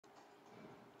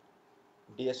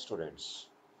Dear students,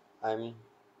 I am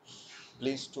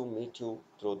pleased to meet you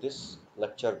through this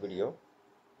lecture video.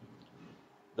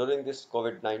 During this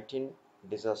COVID-19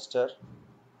 disaster,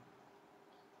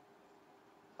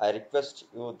 I request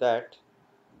you that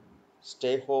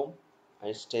stay home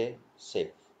and stay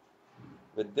safe.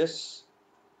 With this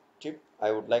tip,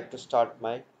 I would like to start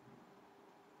my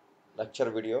lecture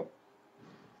video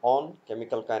on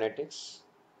chemical kinetics,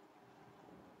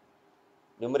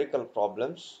 numerical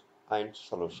problems and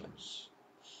solutions.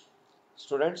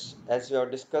 Students, as we have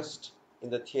discussed in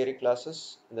the theory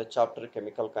classes in the chapter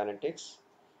chemical kinetics,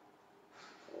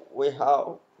 we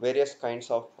have various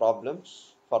kinds of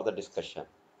problems for the discussion.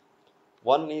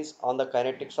 One is on the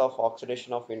kinetics of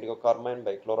oxidation of indigo carmine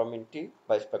by chloramine T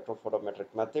by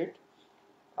spectrophotometric method,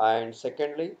 and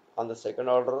secondly on the second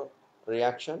order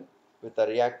reaction with the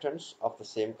reactants of the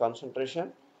same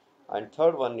concentration, and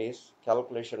third one is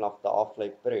calculation of the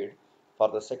half-life period for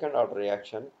the second order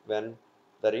reaction when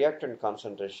the reactant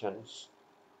concentrations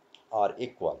are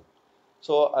equal.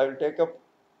 So I will take up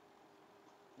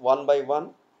one by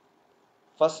one.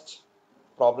 First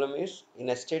problem is in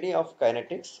a study of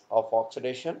kinetics of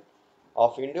oxidation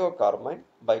of indigo carmine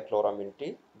by chloramine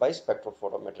T by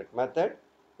spectrophotometric method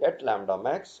at lambda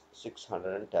max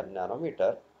 610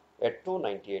 nanometer at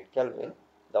 298 Kelvin,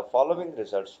 the following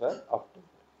results were obtained.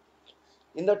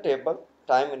 In the table,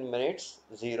 time in minutes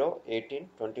 0, 18,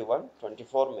 21,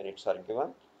 24 minutes are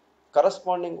given.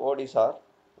 Corresponding ODs are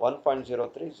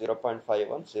 1.03, 0.51,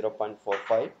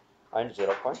 0.45 and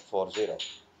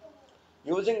 0.40.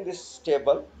 Using this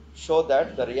table, show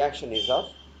that the reaction is of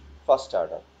first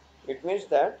order. It means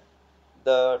that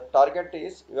the target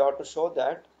is you have to show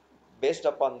that based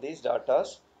upon these data,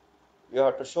 you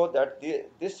have to show that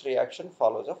this reaction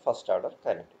follows a first order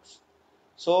kinetics.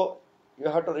 So you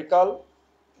have to recall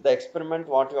the experiment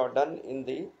what you have done in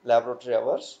the laboratory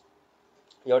hours.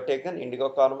 You have taken indigo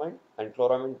carmine and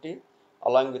chloramine T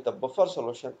along with a buffer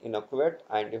solution in a cuvette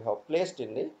and you have placed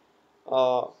in the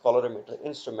colorimeter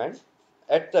instrument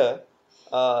at the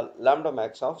lambda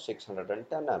max of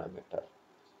 610 nanometer.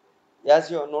 As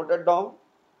you have noted down,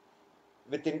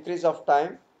 with increase of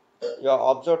time, you have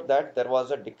observed that there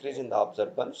was a decrease in the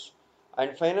absorbance.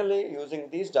 And finally, using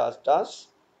these data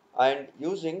and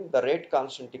using the rate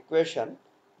constant equation,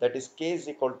 that is K is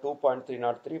equal to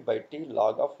 2.303 by T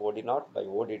log of OD0 by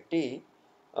ODT,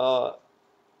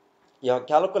 you have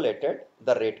calculated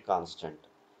the rate constant.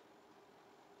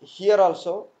 Here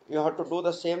also, you have to do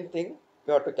the same thing.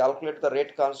 You have to calculate the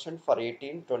rate constant for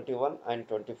 18, 21 and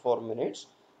 24 minutes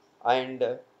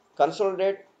and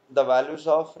consolidate the values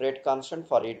of rate constant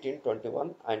for 18,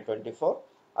 21 and 24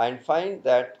 and find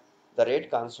that the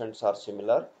rate constants are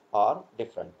similar or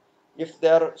different. If they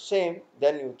are same,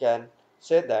 then you can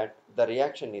say that the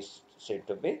reaction is said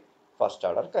to be first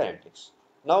order kinetics.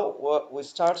 Now we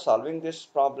start solving this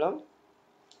problem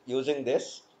using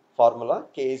this formula.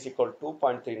 K is equal to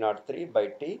 2.303 by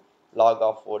T log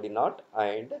of OD0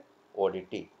 and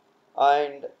ODT.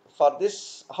 And for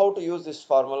this, how to use this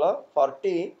formula? For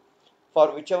T,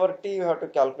 for whichever T you have to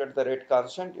calculate the rate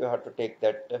constant, you have to take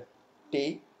that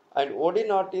T, and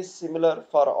OD0 is similar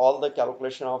for all the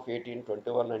calculation of 18,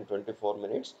 21 and 24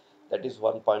 minutes, that is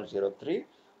 1.03.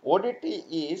 ODT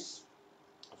is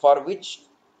for which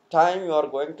time you are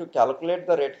going to calculate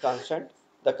the rate constant,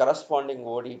 the corresponding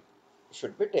OD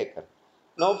should be taken.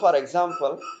 Now for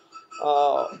example,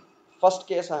 first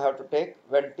case I have to take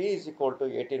when T is equal to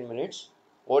 18 minutes,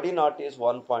 OD0 is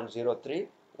 1.03,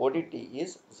 ODT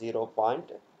is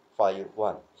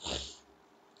 0.51.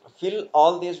 Fill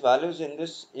all these values in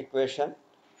this equation,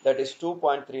 that is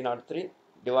 2.303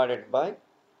 divided by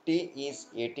T is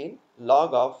 18,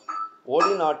 log of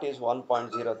OD0 is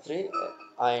 1.03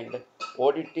 and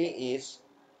ODT is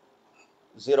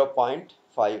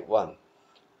 0.51.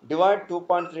 Divide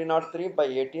 2.303 by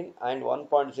 18 and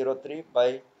 1.03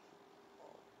 by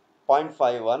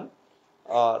 0.51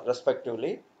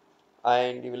 respectively,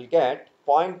 and you will get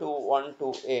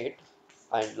 0.2128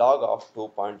 and log of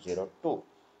 2.02.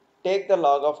 Take the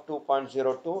log of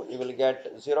 2.02, you will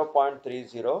get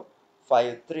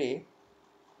 0.3053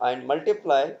 and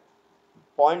multiply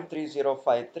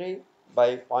 0.3053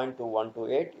 by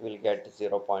 0.2128, you will get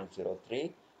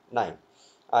 0.039.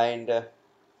 And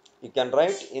you can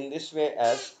write in this way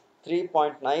as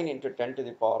 3.9 into 10 to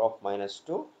the power of minus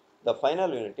 2. The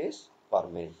final unit is per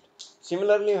minute.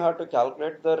 Similarly, you have to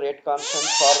calculate the rate constant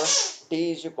for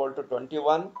T is equal to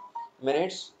 21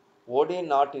 minutes.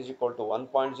 OD0 is equal to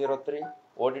 1.03.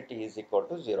 ODT is equal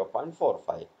to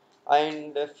 0.45.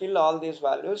 And fill all these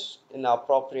values in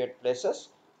appropriate places.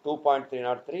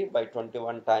 2.303 by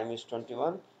 21 time is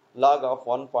 21 log of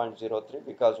 1.03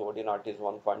 because OD naught is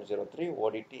 1.03,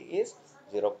 ODT is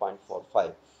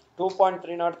 0.45.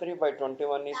 2.303 by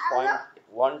 21 is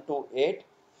 0.128.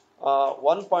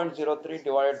 1.03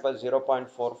 divided by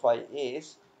 0.45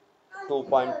 is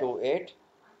 2.28,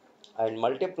 and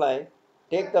multiply,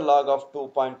 take the log of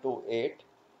 2.28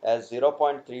 as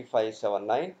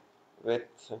 0.3579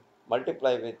 with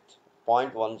multiply with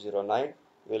 0.109, you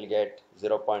will get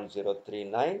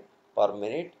 0.039 per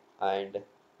minute, and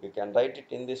you can write it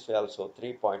in this way also,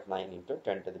 3.9 into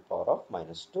 10 to the power of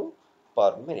minus 2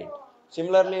 per minute.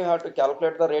 Similarly, you have to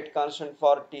calculate the rate constant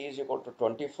for t is equal to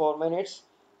 24 minutes.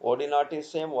 OD naught is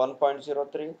same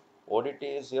 1.03, ODT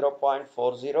is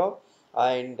 0.40,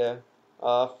 and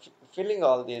filling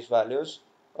all these values,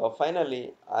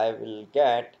 finally I will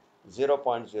get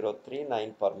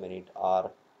 0.039 per minute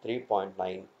or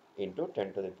 3.9 into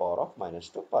 10 to the power of minus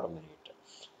 2 per minute.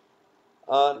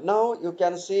 Now you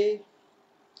can see,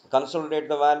 consolidate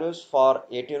the values for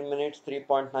 18 minutes,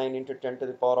 3.9 into 10 to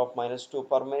the power of minus 2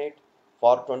 per minute.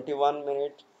 For 21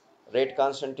 minutes, rate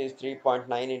constant is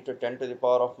 3.9 into 10 to the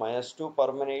power of minus 2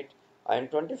 per minute. And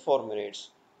 24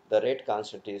 minutes, the rate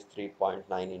constant is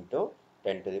 3.9 into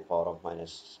 10 to the power of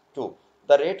minus 2.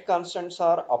 The rate constants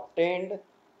are obtained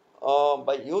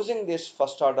by using this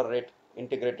first order rate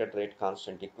integrated rate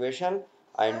constant equation,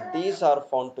 and these are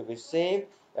found to be same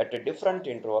at a different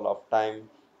interval of time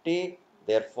t.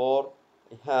 Therefore,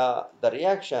 the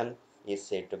reaction is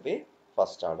said to be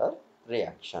first order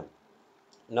reaction.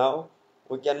 Now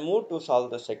we can move to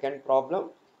solve the second problem.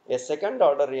 A second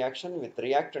order reaction with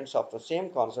reactants of the same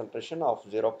concentration of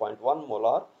 0.1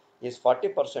 molar is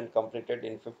 40% completed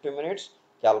in 50 minutes.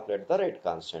 Calculate the rate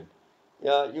constant.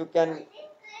 You can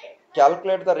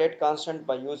calculate the rate constant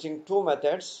by using two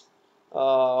methods.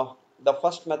 The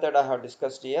first method I have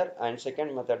discussed here, and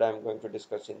second method I am going to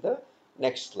discuss in the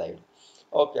next slide.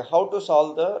 Okay, how to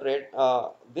solve the rate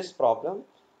this problem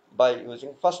by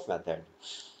using first method.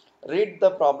 Read the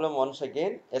problem once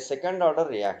again. A second order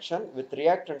reaction with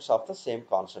reactants of the same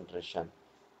concentration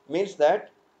means that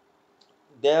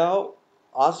they have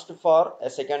asked for a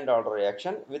second order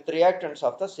reaction with reactants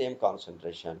of the same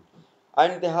concentration,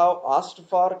 and they have asked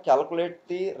for calculate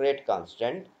the rate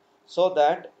constant, so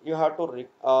that you have to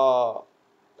recall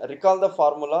the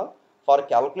formula for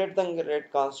calculate the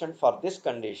rate constant for this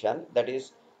condition, that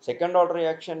is second order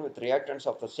reaction with reactants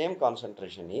of the same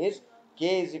concentration is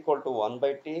K is equal to 1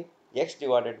 by T x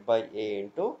divided by A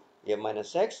into A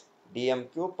minus x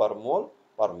dmq per mole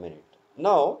per minute.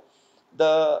 Now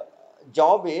the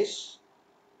job is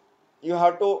you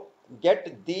have to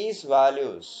get these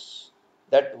values,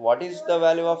 that what is the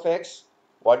value of x,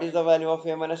 what is the value of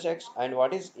A minus x, and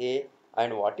what is A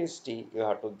and what is T. You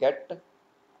have to get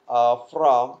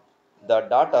from the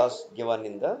data given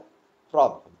in the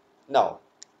problem. Now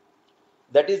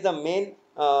that is the main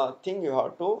thing you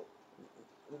have to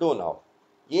do now.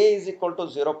 A is equal to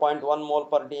 0.1 mole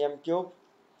per dm cube,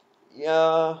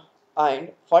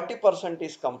 and 40%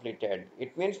 is completed.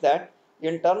 It means that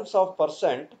in terms of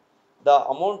percent, the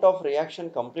amount of reaction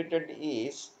completed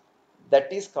is,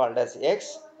 that is called as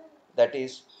x, that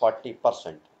is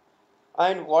 40%.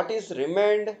 And what is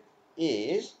remained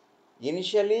is,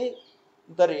 initially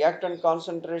the reactant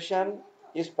concentration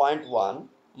is 0.1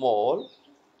 mole.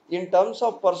 In terms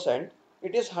of percent,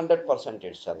 it is 100%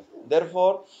 itself.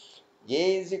 Therefore,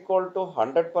 A is equal to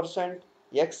 100%,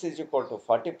 x is equal to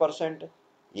 40%,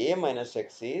 A minus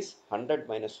x is 100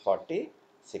 minus 40,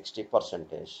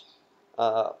 60%.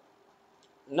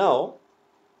 Now,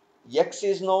 x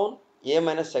is known, A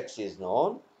minus x is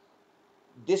known.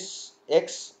 This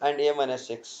x and A minus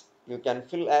x you can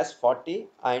fill as 40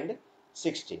 and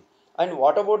 60. And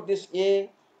what about this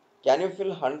A? Can you fill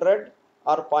 100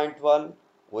 or 0.1?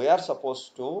 We are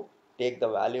supposed to take the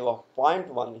value of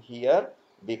 0.1 here,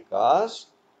 because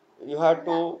you have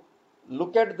to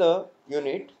look at the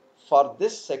unit for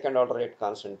this second order rate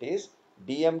constant is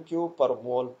dmq per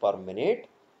mole per minute.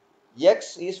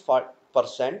 X is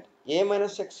percent, A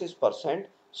minus x is percent,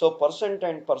 so percent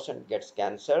and percent gets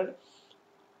cancelled,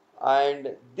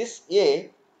 and this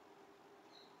A,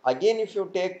 again if you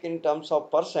take in terms of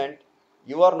percent,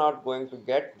 you are not going to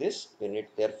get this unit.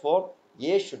 Therefore,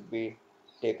 A should be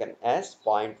taken as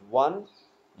 0.1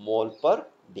 mole per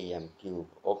dm cube.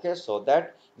 Okay, so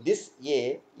that this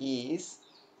A is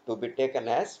to be taken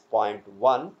as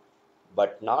 0.1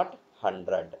 but not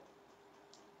 100.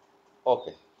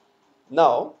 Okay,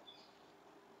 now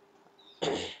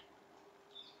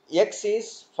x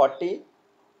is 40,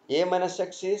 A minus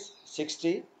x is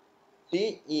 60,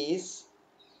 T is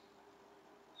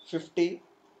 50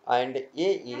 and A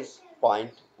is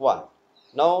 0.1.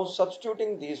 Now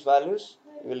substituting these values,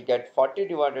 you will get 40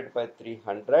 divided by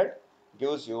 300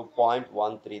 gives you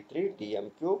 0.133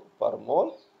 dm cube per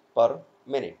mole per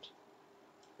minute.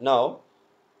 Now,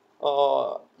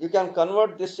 you can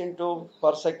convert this into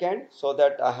per second, so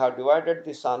that I have divided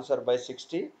this answer by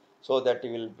 60, so that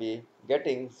you will be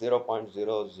getting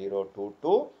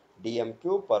 0.0022 dm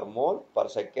cube per mole per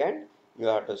second. You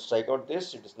have to strike out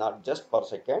this, it is not just per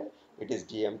second, it is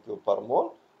dm cube per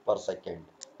mole per second.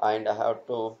 And I have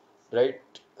to write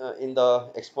in the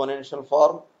exponential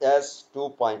form as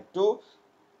 2.2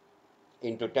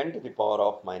 into 10 to the power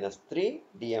of minus 3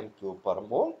 dm cube per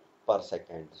mole per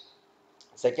second.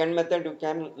 Second method you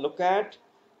can look at,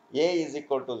 A is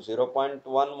equal to 0.1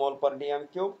 mole per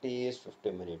dm cube, T is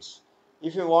 50 minutes.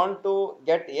 If you want to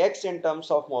get X in terms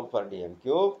of mole per dm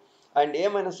cube and A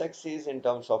minus X is in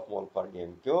terms of mole per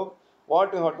dm cube,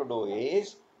 what you have to do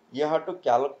is, you have to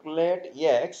calculate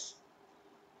X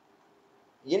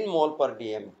in mole per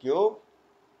dm cube.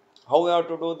 How you have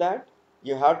to do that?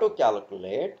 You have to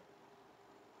calculate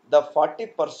the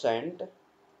 40%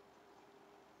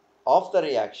 of the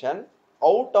reaction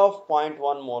out of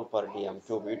 0.1 mole per dm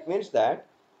cube. It means that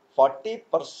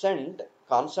 40%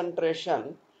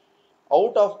 concentration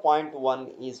out of 0.1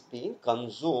 is being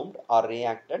consumed or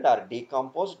reacted or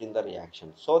decomposed in the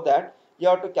reaction. So that you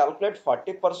have to calculate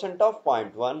 40% of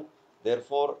 0.1.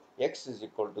 Therefore, X is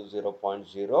equal to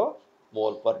 0.0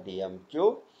 mole per dm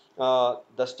cube.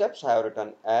 The steps I have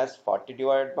written as 40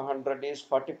 divided by 100 is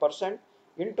 40%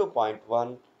 into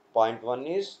 0.1.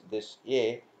 0.1 is this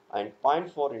A, and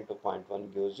 0.4 into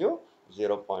 0.1 gives you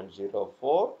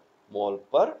 0.04 mole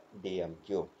per dm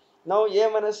cube. Now A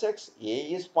minus X, A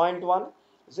is 0.1,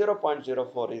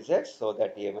 0.04 is X, so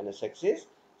that A minus X is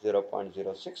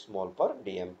 0.06 mole per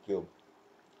dm cube.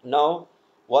 Now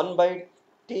 1 by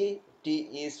T, T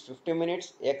is 50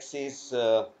 minutes, X is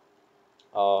uh,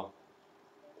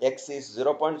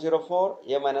 0.04,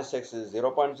 A minus X is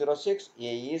 0.06,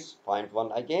 A is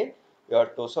 0.1 again. You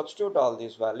have to substitute all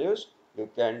these values. You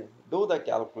can do the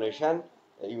calculation.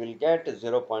 You will get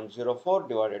 0.04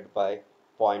 divided by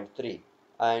 0.3.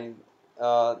 And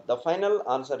the final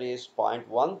answer is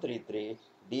 0.133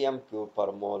 dm cube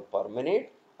per mole per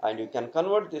minute. And you can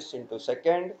convert this into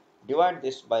second. Divide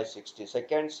this by 60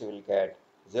 seconds. You will get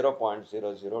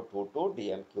 0.0022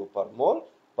 dm cube per mole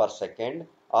per second,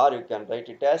 or you can write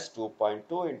it as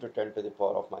 2.2 into 10 to the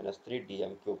power of minus 3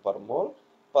 dm cube per mole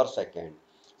per second.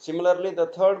 Similarly, the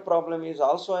third problem is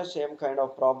also a same kind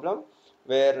of problem,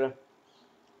 where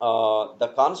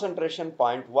the concentration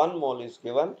 0.1 mole is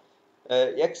given,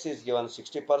 X is given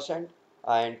 60%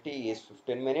 and T is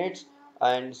 15 minutes.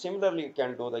 And similarly, you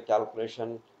can do the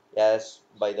calculation as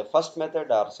by the first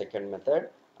method or second method.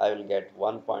 I will get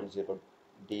 1.0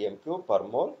 dm cube per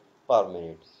mole per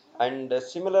minute. And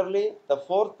similarly, the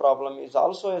fourth problem is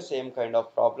also a same kind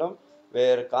of problem,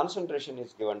 where concentration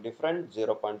is given different,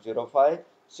 0.05,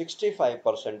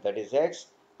 65%, that is X,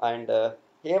 and A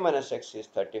minus X is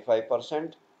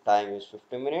 35%, time is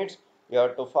 50 minutes. You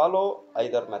have to follow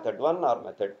either method 1 or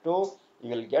method 2.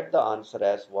 You will get the answer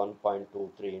as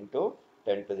 1.23 into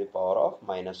 10 to the power of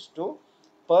minus 2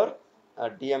 per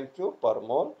dm cube per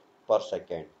mole per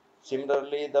second.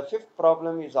 Similarly, the fifth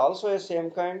problem is also a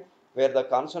same kind, where the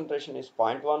concentration is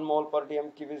 0.1 mole per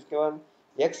dm cube is given,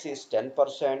 X is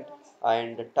 10%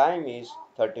 and time is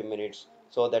 30 minutes,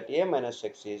 so that A minus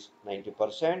X is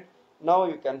 90%. Now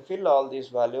you can fill all these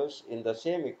values in the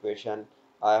same equation.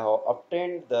 I have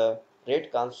obtained the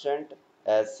rate constant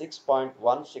as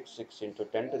 6.166 into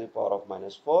 10 to the power of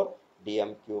minus 4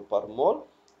 dm cube per mole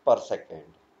per second.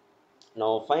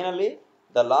 Now finally,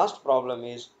 the last problem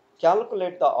is,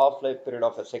 calculate the half-life period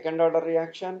of a second order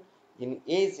reaction in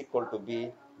A is equal to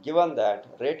B, given that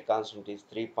rate constant is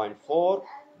 3.4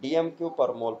 dm cube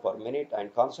per mole per minute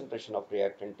and concentration of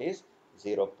reactant is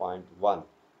 0.1.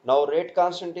 Now rate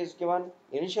constant is given,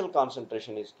 initial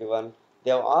concentration is given. They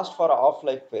have asked for a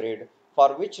half-life period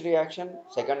for which reaction?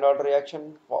 Second order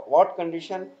reaction. For what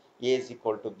condition? A is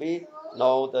equal to B.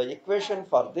 Now the equation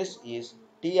for this is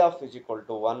T of is equal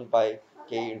to 1 by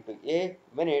K into A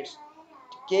minutes.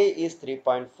 K is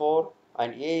 3.4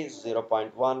 and A is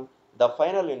 0.1. The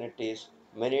final unit is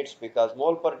minutes, because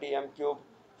mole per dm cube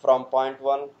from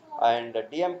 0.1 and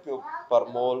dm cube per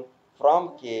mole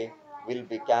from K will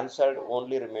be cancelled.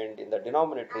 Only remained in the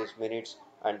denominator is minutes,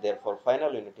 and therefore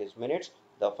final unit is minutes.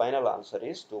 The final answer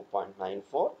is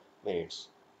 2.94 minutes.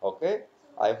 Okay.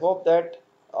 I hope that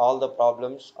all the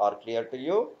problems are clear to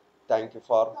you. Thank you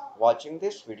for watching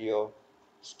this video.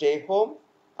 Stay home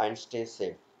and stay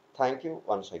safe. Thank you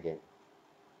once again.